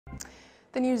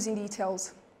The news in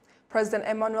details. President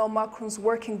Emmanuel Macron's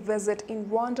working visit in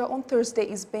Rwanda on Thursday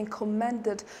is being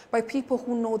commended by people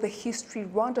who know the history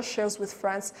Rwanda shares with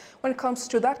France when it comes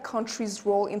to that country's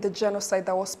role in the genocide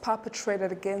that was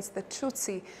perpetrated against the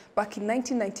Tutsi back in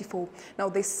 1994. Now,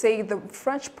 they say the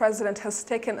French president has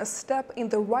taken a step in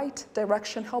the right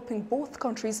direction, helping both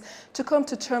countries to come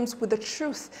to terms with the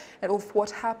truth of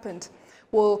what happened.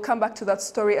 We'll come back to that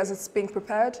story as it's being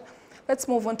prepared. Let's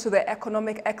move on to the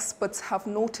economic experts have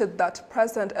noted that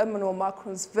President Emmanuel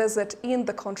Macron's visit in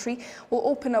the country will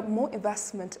open up more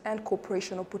investment and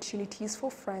cooperation opportunities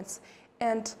for France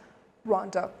and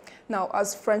Rwanda. Now,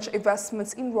 as French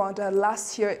investments in Rwanda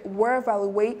last year were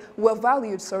valued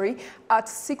at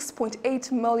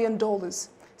 $6.8 million.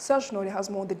 Serge Nori has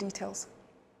more on the details.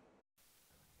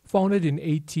 Founded in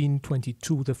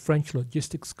 1822, the French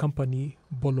logistics company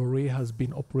Bulletin has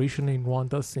been operational in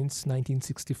Rwanda since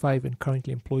 1965 and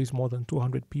currently employs more than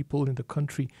 200 people in the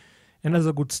country and has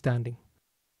a good standing.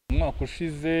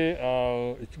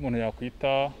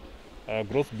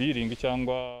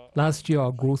 Last year,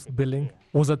 our gross billing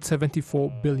was at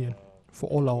 74 billion for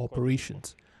all our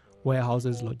operations,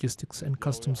 warehouses, logistics and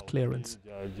customs clearance.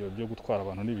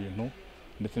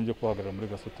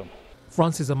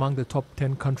 France is among the top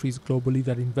 10 countries globally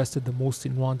that invested the most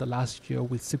in Rwanda last year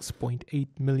with $6.8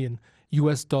 million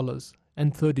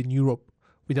and third in Europe,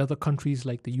 with other countries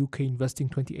like the UK investing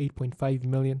 $28.5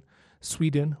 million,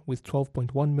 Sweden with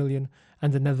 $12.1 million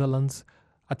and the Netherlands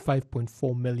at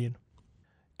 $5.4 million.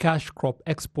 Cash crop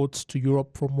exports to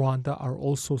Europe from Rwanda are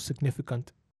also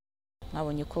significant.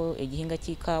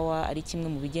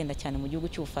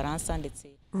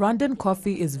 Rwandan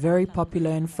coffee is very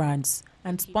popular in France,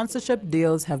 and sponsorship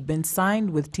deals have been signed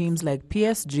with teams like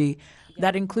PSG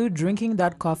that include drinking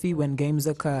that coffee when games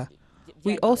occur.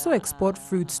 We also export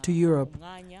fruits to Europe.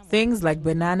 Things like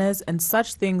bananas and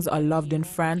such things are loved in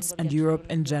France and Europe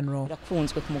in general.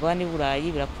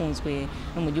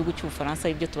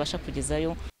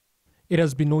 It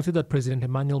has been noted that President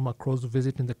Emmanuel Macron's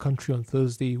visit in the country on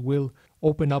Thursday will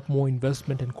open up more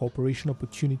investment and cooperation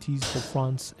opportunities for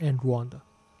France and Rwanda.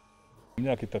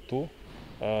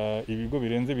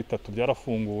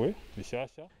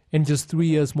 In just 3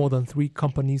 years, more than 3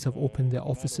 companies have opened their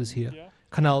offices here.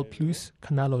 Canal Plus,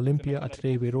 Canal Olympia at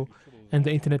Rebero, and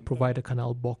the internet provider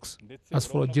Canal Box. As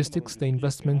for logistics, the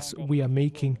investments we are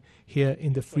making here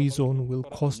in the free zone will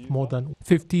cost more than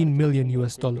 $15 million.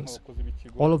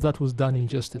 All of that was done in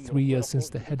just the 3 years since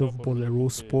the head of Bolero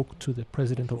spoke to the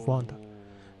president of Rwanda.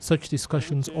 Such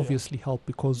discussions obviously help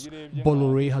because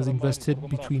Bolloré has invested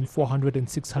between 400 and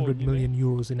 600 million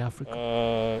euros in Africa.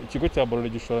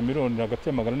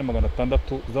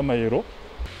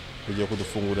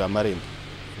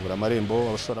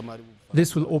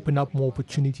 This will open up more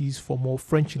opportunities for more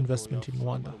French investment in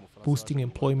Rwanda, boosting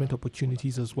employment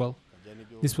opportunities as well.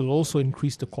 This will also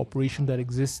increase the cooperation that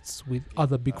exists with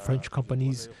other big French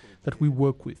companies that we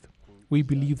work with. We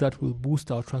believe that will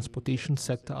boost our transportation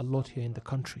sector a lot here in the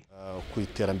country.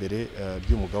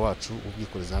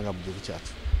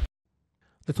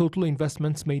 The total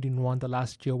investments made in Rwanda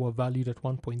last year were valued at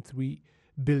 $1.3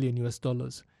 billion.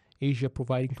 Asia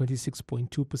providing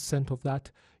 26.2% of that,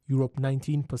 Europe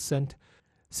 19%,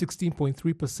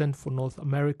 16.3% for North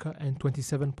America, and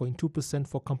 27.2%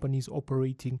 for companies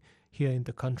operating here in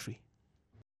the country.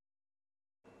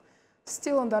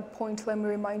 Still on that point, let me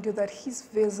remind you that his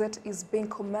visit is being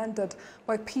commended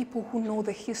by people who know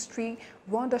the history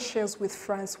Rwanda shares with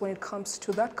France when it comes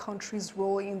to that country's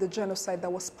role in the genocide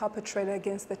that was perpetrated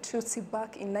against the Tutsi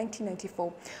back in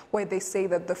 1994, where they say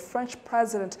that the French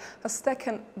president has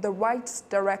taken the right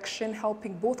direction,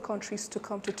 helping both countries to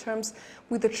come to terms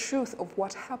with the truth of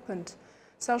what happened.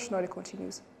 Serge Nori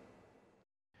continues.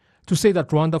 To say that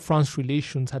Rwanda-France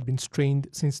relations had been strained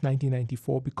since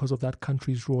 1994 because of that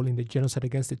country's role in the genocide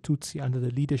against the Tutsi under the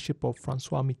leadership of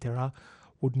François Mitterrand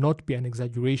would not be an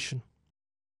exaggeration.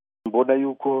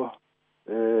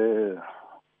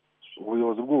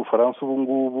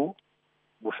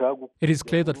 It is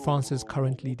clear that France's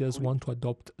current leaders want to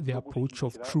adopt the approach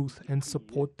of truth and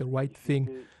support the right thing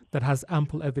that has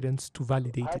ample evidence to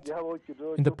validate it.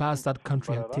 In the past, that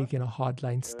country had taken a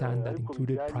hardline stand that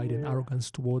included pride and arrogance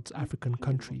towards African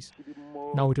countries.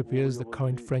 Now it appears the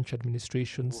current French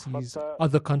administration sees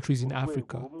other countries in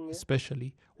Africa,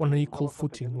 especially, on an equal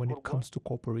footing when it comes to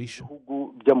cooperation.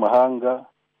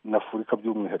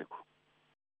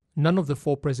 None of the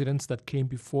 4 presidents that came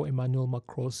before Emmanuel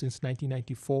Macron since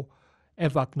 1994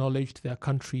 ever acknowledged their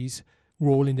countries'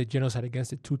 role in the genocide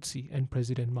against the Tutsi, and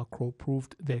President Macron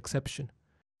proved the exception.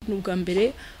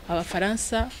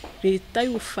 Abafaransa, leta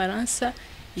y'Ubufaransa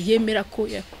yemera ko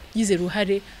yize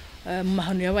ruhare mu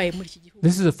mahano yabaye muri iki gihugu.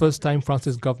 This is the first time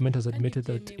France's government has admitted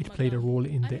that it played a role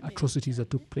in the atrocities that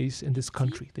took place in this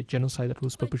country, the genocide that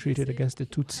was perpetrated against the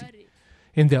Tutsi.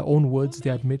 In their own words, they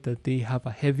admit that they have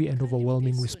a heavy and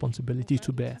overwhelming responsibility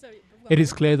to bear. It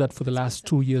is clear that for the last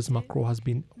 2 years, Macron has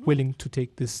been willing to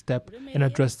take this step and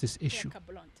address this issue.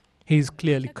 He is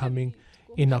clearly coming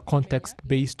in a context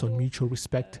based on mutual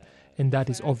respect, and that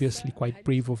is obviously quite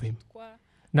brave of him.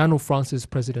 None of France's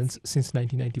presidents since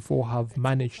 1994 have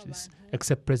managed this,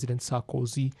 except President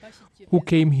Sarkozy, who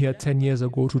came here 10 years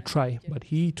ago to try, but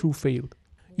he too failed.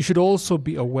 You should also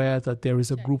be aware that there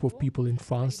is a group of people in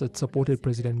France that supported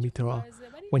President Mitterrand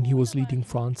when he was leading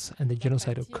France and the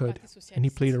genocide occurred, and he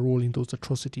played a role in those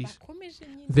atrocities.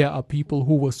 There are people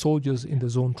who were soldiers in the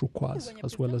Zone Turquoise,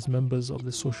 as well as members of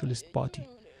the Socialist Party.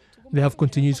 They have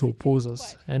continued to oppose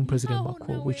us and President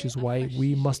Macron, which is why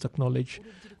we must acknowledge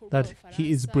that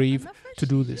he is brave to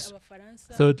do this.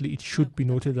 Thirdly, it should be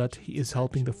noted that he is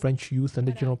helping the French youth and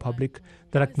the general public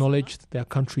that acknowledged their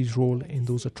country's role in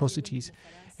those atrocities,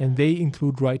 and they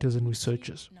include writers and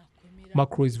researchers.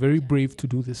 Macron is very brave to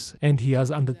do this, and he has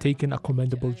undertaken a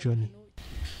commendable journey.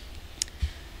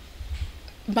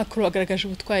 Macron agaragaje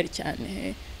ubutwari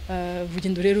cyane,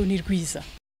 urugendo rero ni rwiza.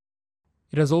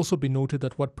 It has also been noted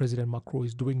that what President Macron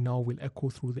is doing now will echo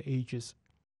through the ages.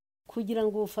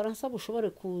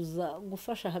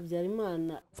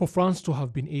 For France to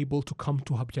have been able to come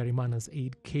to Habyarimana's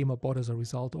aid came about as a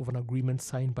result of an agreement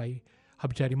signed by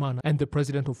Habyarimana and the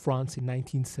President of France in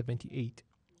 1978.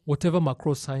 Whatever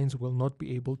Macron signs will not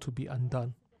be able to be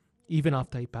undone, even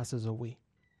after he passes away.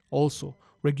 Also,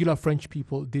 regular French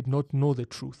people did not know the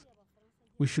truth.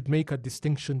 We should make a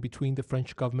distinction between the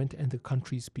French government and the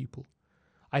country's people.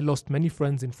 I lost many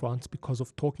friends in France because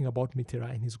of talking about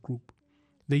Mitterrand and his group.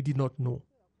 They did not know.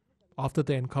 After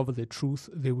they uncover the truth,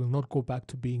 they will not go back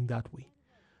to being that way.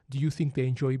 Do you think they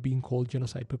enjoy being called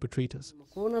genocide perpetrators?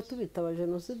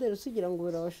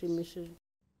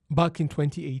 Back in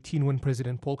 2018, when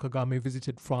President Paul Kagame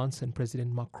visited France and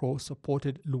President Macron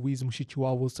supported Louise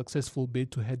Mushikiwawo's successful bid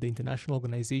to head the International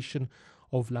Organization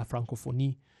of La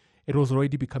Francophonie, it was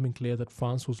already becoming clear that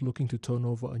France was looking to turn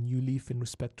over a new leaf in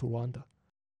respect to Rwanda.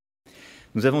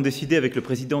 Nous avons décidé avec le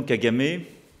président Kagame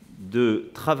de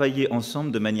travailler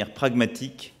ensemble de manière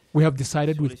pragmatique. We have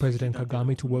decided with President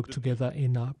Kagame to work together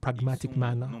in a pragmatic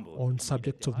manner on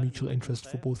subjects of mutual interest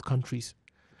for both countries.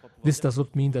 This does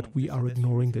not mean that we are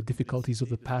ignoring the difficulties of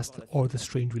the past or the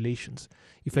strained relations.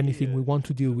 If anything, we want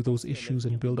to deal with those issues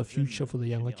and build a future for the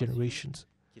younger generations.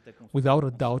 Without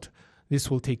a doubt, this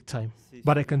will take time.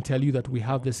 But I can tell you that we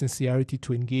have the sincerity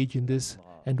to engage in this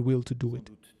and will to do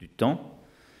it.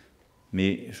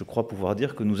 Mais je crois pouvoir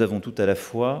dire que nous avons tout à la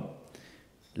fois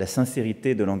la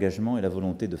sincérité de l'engagement et la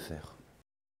volonté de faire.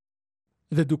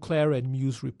 The Duclair and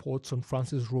Muse reports on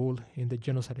France's role in the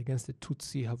genocide against the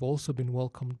Tutsi have also been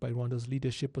welcomed by Rwanda's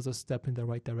leadership as a step in the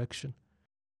right direction.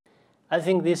 I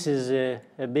think this is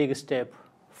a big step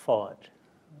forward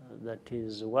that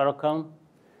is welcome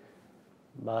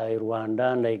by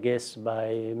Rwanda and I guess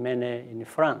by many in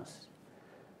France,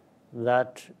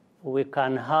 that we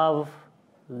can have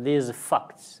these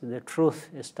facts, the truth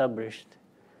established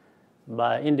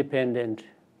by independent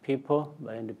people,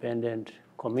 by independent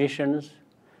commissions,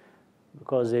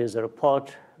 because there is a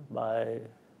report by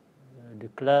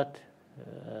Duclair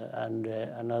and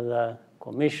another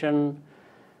commission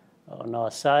on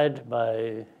our side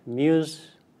by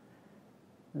Muse.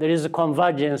 There is a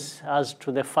convergence as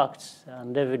to the facts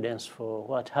and evidence for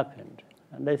what happened.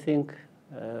 And I think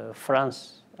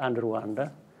France and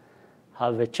Rwanda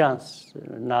have a chance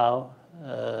now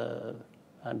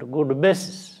and a good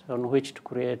basis on which to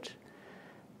create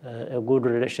a good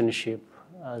relationship,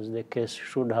 as the case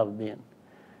should have been.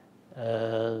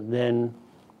 Then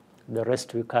the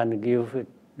rest we can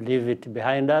leave it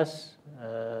behind us.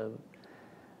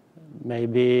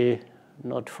 Maybe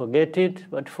not forget it,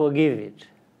 but forgive it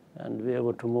and be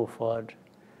able to move forward.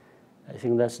 I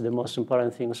think that's the most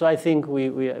important thing. So I think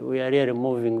we are really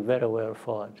moving very well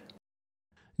forward.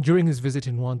 During his visit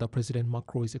in Rwanda, President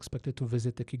Macron is expected to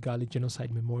visit the Kigali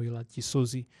Genocide Memorial at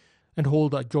Gisozi and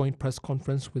hold a joint press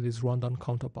conference with his Rwandan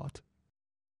counterpart.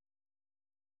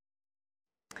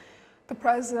 The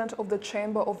President of the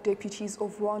Chamber of Deputies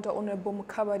of Rwanda, Honorable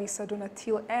Mukabalisa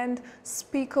Donatil, and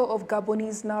Speaker of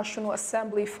Gabonese National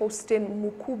Assembly, Faustin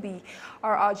Mukubi,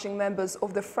 are urging members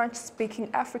of the French-speaking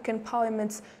African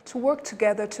parliaments to work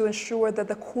together to ensure that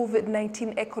the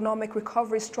COVID-19 economic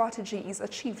recovery strategy is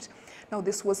achieved. Now,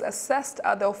 this was assessed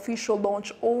at the official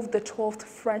launch of the 12th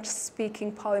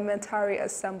French-speaking Parliamentary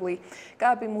Assembly.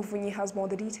 Gabi Muvunyi has more of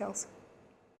the details.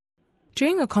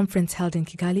 During a conference held in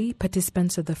Kigali,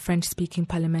 participants of the French-speaking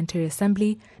Parliamentary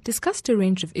Assembly discussed a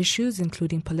range of issues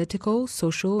including political,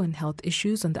 social and health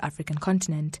issues on the African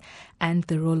continent and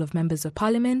the role of members of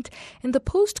parliament in the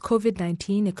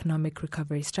post-COVID-19 economic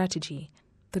recovery strategy.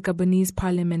 The Gabonese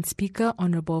Parliament Speaker,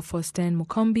 Honorable Faustin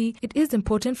Mukombi, it is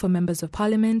important for members of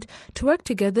parliament to work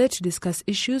together to discuss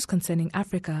issues concerning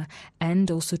Africa and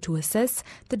also to assess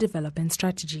the development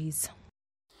strategies.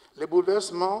 Les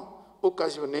bouleversements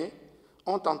occasionnés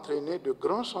ont entraîné de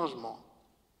grands changements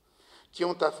qui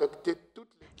ont affecté toutes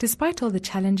les... Despite all the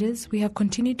challenges, we have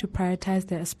continued to prioritize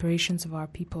the aspirations of our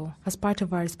people as part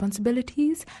of our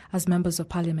responsibilities as members of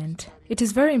parliament. It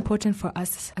is very important for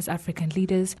us as African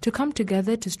leaders to come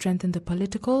together to strengthen the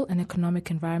political and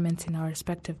economic environments in our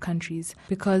respective countries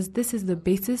because this is the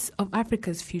basis of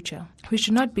Africa's future. We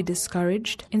should not be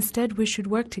discouraged. Instead, we should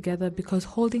work together because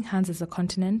holding hands as a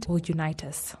continent will unite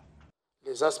us.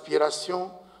 Les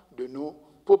aspirations de nos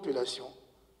populations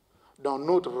dans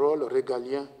notre rôle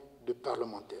régalien de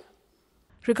parlementaire.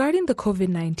 Regarding the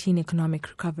COVID-19 economic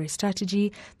recovery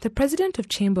strategy, the President of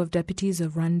Chamber of Deputies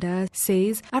of Rwanda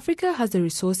says Africa has the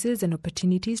resources and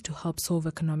opportunities to help solve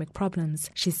economic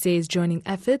problems. She says joining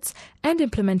efforts and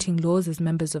implementing laws as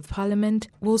members of parliament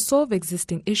will solve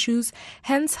existing issues,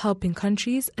 hence helping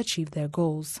countries achieve their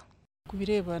goals.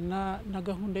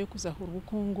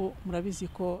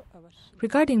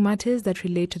 Regarding matters that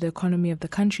relate to the economy of the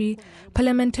country,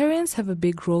 parliamentarians have a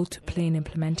big role to play in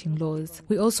implementing laws.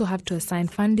 We also have to assign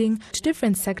funding to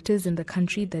different sectors in the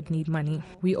country that need money.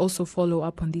 We also follow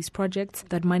up on these projects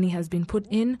that money has been put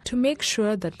in to make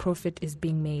sure that profit is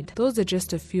being made. Those are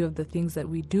just a few of the things that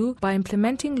we do by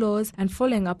implementing laws and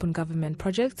following up on government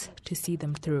projects to see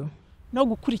them through. No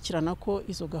gukurikirana ko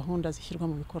izo gahunda zishyirwa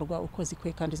mu bikorwa uko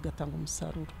zikwiye kandi zigatanga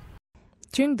umusaruro.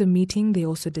 During the meeting, they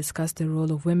also discussed the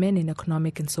role of women in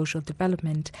economic and social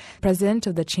development. President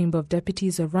of the Chamber of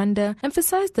Deputies of Rwanda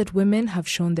emphasized that women have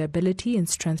shown their ability and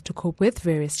strength to cope with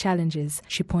various challenges.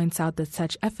 She points out that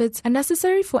such efforts are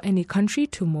necessary for any country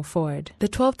to move forward. The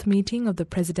 12th meeting of the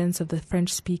presidents of the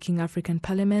French-speaking African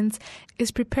parliaments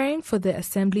is preparing for the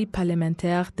Assemblée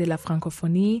parlementaire de la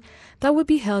francophonie that will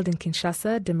be held in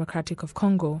Kinshasa, Democratic of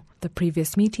Congo. The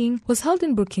previous meeting was held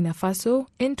in Burkina Faso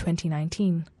in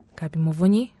 2019. Gabi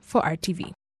Movonyi for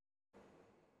RTV.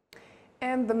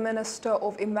 And the Minister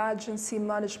of Emergency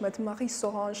Management,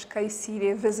 Marie-Solange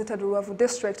Kayisire, visited Rubavu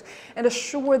district and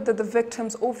assured that the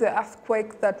victims of the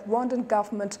earthquake that Rwandan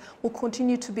government will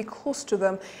continue to be close to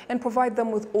them and provide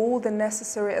them with all the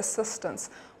necessary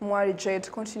assistance. Mwari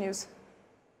Jade continues.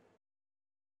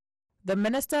 The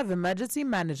Minister of Emergency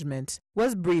Management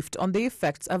was briefed on the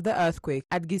effects of the earthquake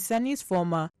at Gisenyi's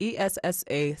former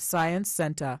ESSA Science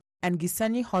Center and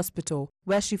Gisenyi Hospital,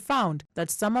 where she found that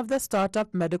some of the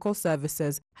startup medical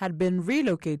services had been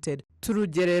relocated to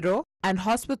Rugerero and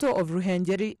Hospital of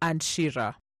Ruhengeri and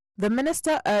Shira. The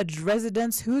minister urged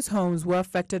residents whose homes were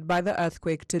affected by the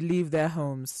earthquake to leave their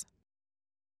homes.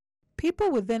 People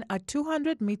within a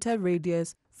 200-meter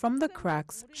radius from the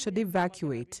cracks should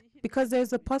evacuate because there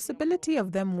is a possibility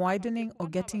of them widening or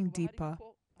getting deeper.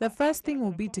 The first thing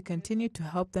will be to continue to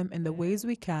help them in the ways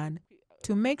we can,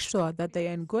 to make sure that they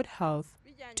are in good health,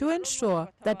 to ensure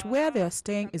that where they are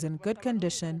staying is in good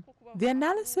condition. The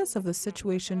analysis of the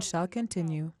situation shall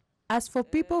continue. As for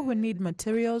people who need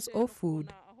materials or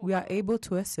food, we are able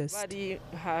to assist.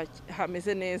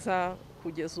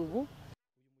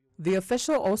 The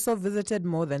official also visited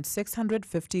more than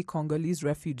 650 Congolese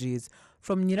refugees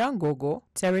from Nyirangogo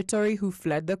territory who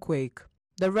fled the quake.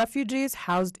 The refugees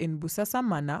housed in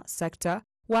Busasamana sector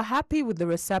were happy with the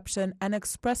reception and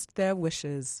expressed their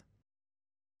wishes.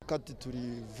 The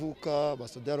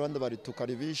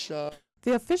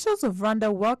officials of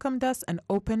Rwanda welcomed us and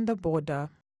opened the border.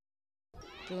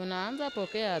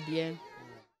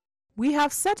 We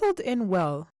have settled in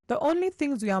well. The only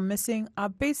things we are missing are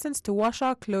basins to wash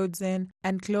our clothes in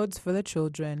and clothes for the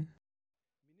children.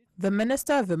 The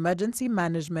Minister of Emergency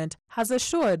Management has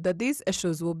assured that these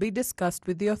issues will be discussed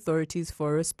with the authorities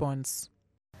for a response.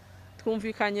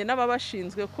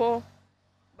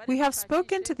 We have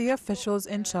spoken to the officials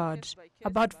in charge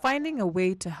about finding a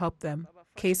way to help them,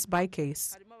 case by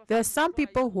case. There are some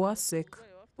people who are sick.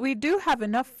 We do have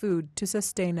enough food to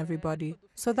sustain everybody,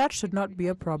 so that should not be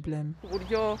a problem. In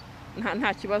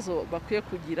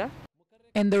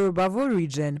the Rubavu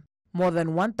region, more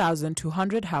than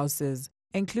 1,200 houses,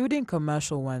 including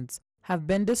commercial ones, have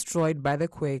been destroyed by the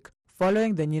quake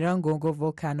following the Nyirangogo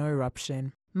volcano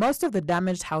eruption. Most of the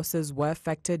damaged houses were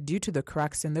affected due to the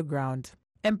cracks in the ground.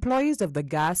 Employees of the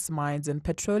Gas, Mines and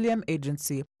Petroleum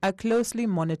Agency are closely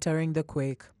monitoring the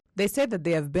quake. They say that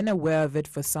they have been aware of it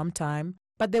for some time,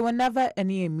 But there were never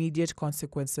any immediate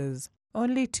consequences,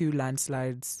 only 2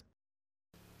 landslides.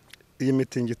 iyi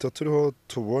mitingito turiho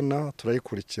tubona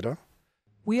turayikurikira.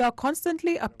 We are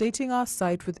constantly updating our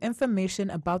site with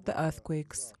information about the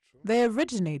earthquakes. They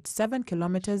originate 7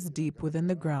 kilometers deep within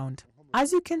the ground.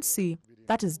 As you can see,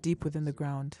 that is deep within the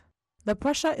ground. The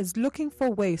pressure is looking for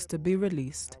waste to be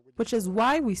released, which is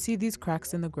why we see these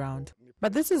cracks in the ground.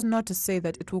 But this is not to say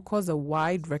that it will cause a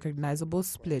wide, recognizable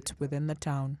split within the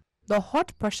town. The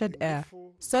hot pressured air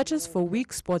searches for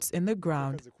weak spots in the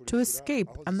ground to escape,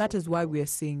 and that is why we are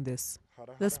seeing this.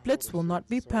 The splits will not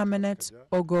be permanent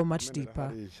or go much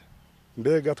deeper.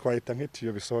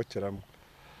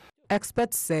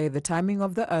 Experts say the timing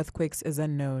of the earthquakes is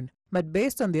unknown, but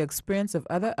based on the experience of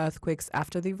other earthquakes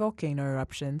after the volcano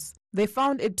eruptions, they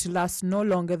found it to last no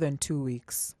longer than 2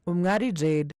 weeks. Umngari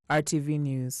Jade, RTV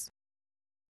News.